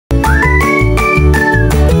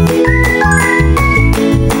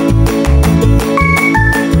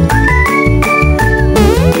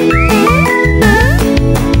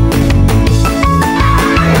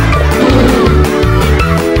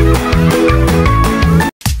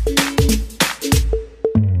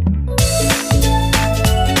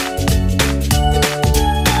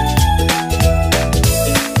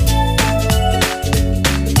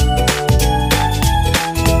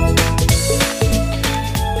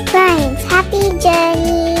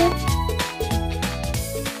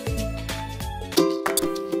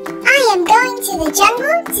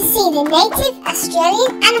native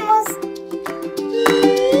Australian animals.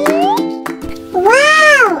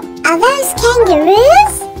 Wow! Are those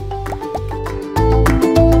kangaroos?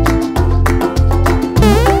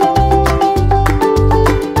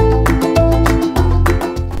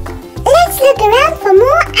 Let's look around for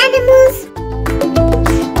more animals.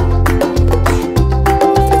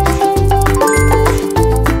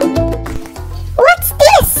 What's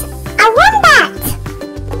this? A wombat!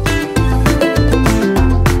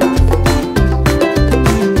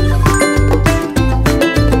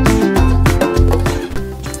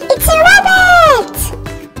 It's a rabbit!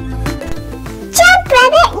 Jump,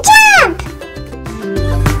 rabbit, jump!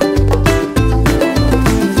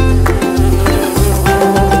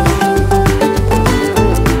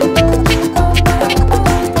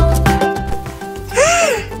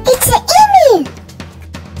 It's an emu!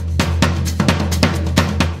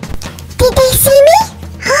 Did they see me?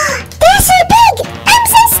 They're so big! I'm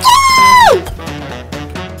so scared!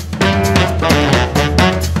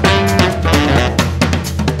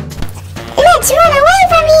 Let's run away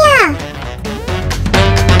from here!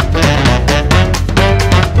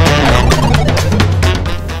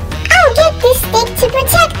 I'll get this stick to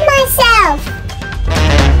protect myself!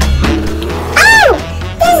 Oh!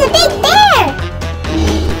 There's a big bear!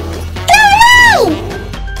 Go away!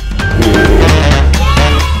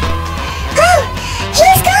 Oh!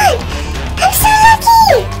 He's gone! I'm so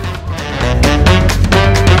lucky!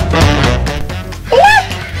 Look!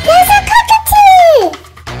 There's a cockatoo!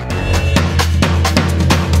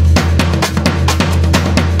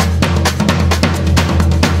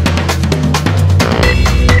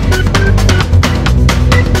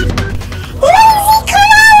 Lazy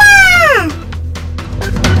koala!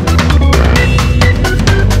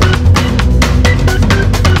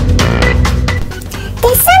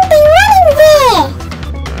 There's something running there!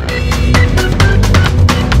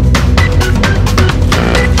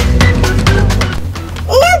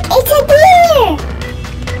 Look, it's a deer!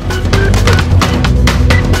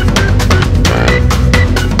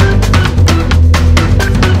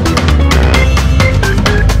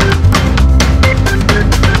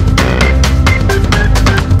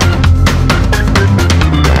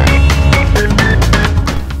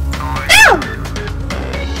 Ow!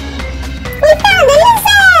 We found a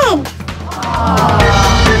lizard!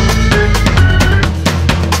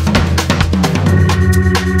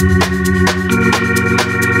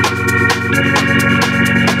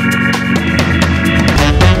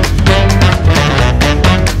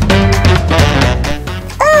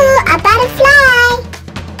 Ooh, a butterfly!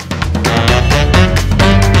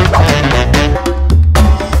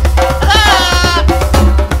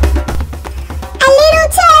 A little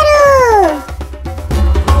turtle!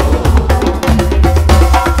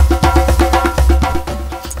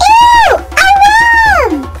 Ew! A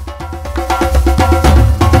worm!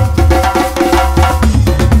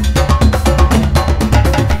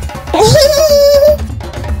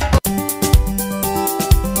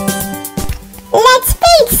 Let's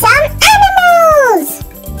feed some animals!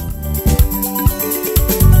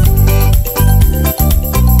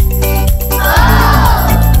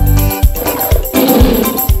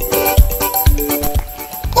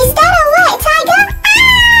 Is that a white tiger?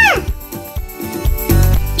 Ah!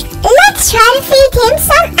 Let's try to feed him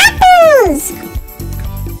some apples!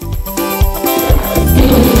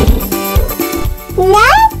 No,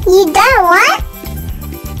 you don't want?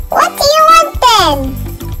 What do you want then?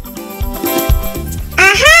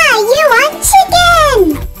 Aha! You want chicken!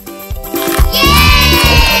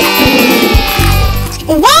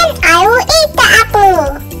 Then I will eat the apple!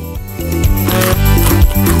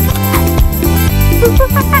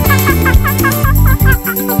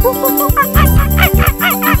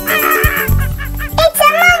 It's a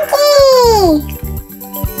monkey!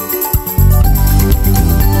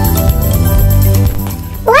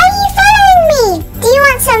 Why are you following me? Do you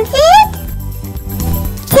want some food?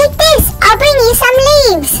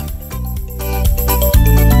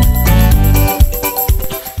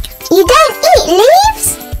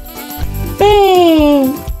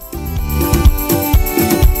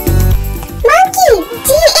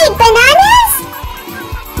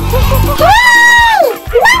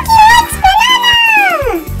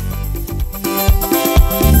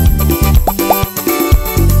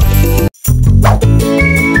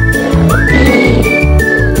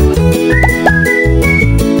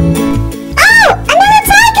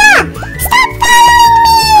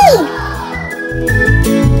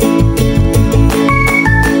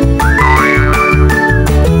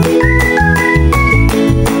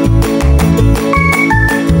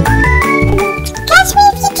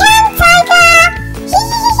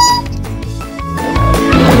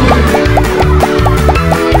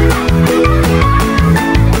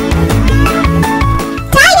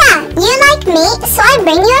 I'll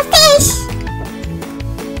bring you a fish.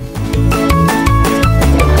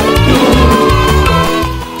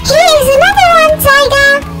 Here's another one,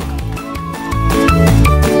 Tiger.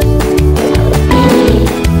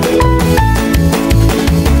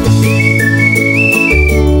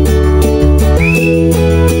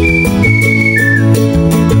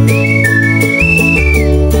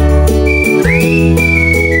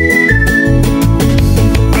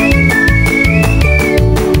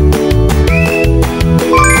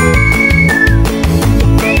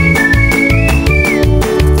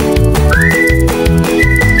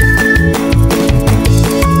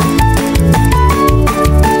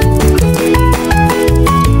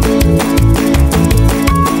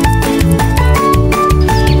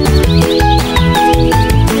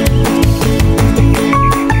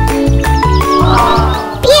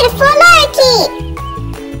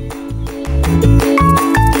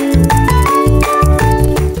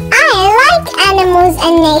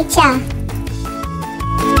 And nature.